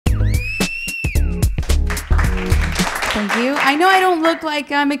you. I know I don't look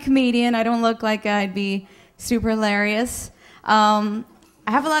like I'm a comedian. I don't look like I'd be super hilarious. I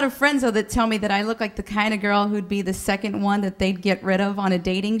have a lot of friends, though, that tell me that I look like the kind of girl who'd be the second one that they'd get rid of on a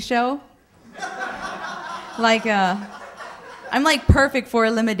dating show. Like, I'm like perfect for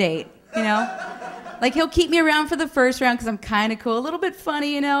a limo-date, you know? Like, he'll keep me around for the first round because I'm kind of cool, a little bit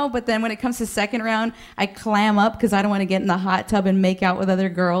funny, you know? But then when it comes to second round, I clam up because I don't want to get in the hot tub and make out with other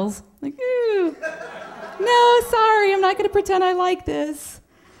girls. Like, ooh. No, sorry, I'm not going to pretend I like this.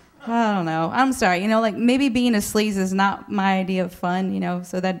 I don't know. I'm sorry. You know, like, maybe being a sleaze is not my idea of fun, you know,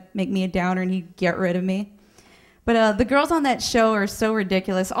 so that'd make me a downer and he'd get rid of me. But the girls on that show are so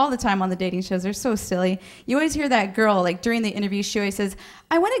ridiculous. All the time on the dating shows, they're so silly. You always hear that girl, like, during the interview, she always says,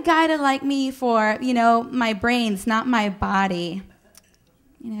 I want a guy to like me for, you know, my brains, not my body.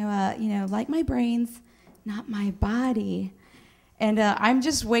 You know, like my brains, not my body. And I'm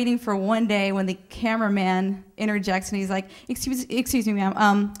just waiting for one day when the cameraman interjects and he's like, excuse me,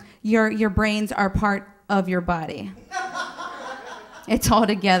 ma'am, your brains are part of your body. It's all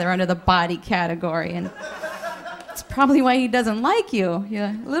together under the body category. And it's probably why he doesn't like you. You're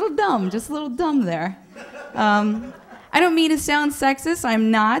a little dumb, just a little dumb there. I don't mean to sound sexist,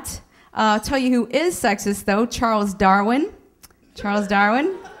 I'm not. I'll tell you who is sexist, though, Charles Darwin. Charles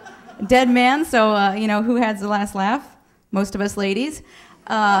Darwin, dead man, so, you know, who has the last laugh? Most of us ladies.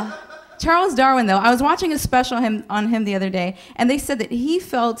 Charles Darwin, though, I was watching a special on him the other day, and they said that he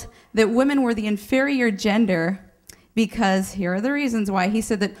felt that women were the inferior gender because, here are the reasons why. He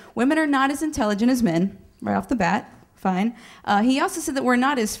said that women are not as intelligent as men, right off the bat, fine. He also said that we're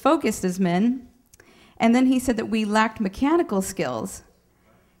not as focused as men, and then he said that we lacked mechanical skills.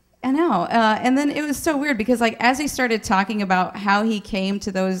 I know, and then it was so weird because, like, as he started talking about how he came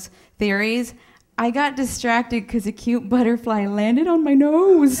to those theories, I got distracted because a cute butterfly landed on my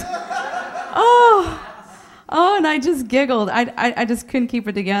nose. Oh, and I just giggled. I just couldn't keep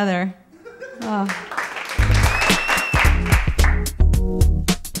it together. Oh.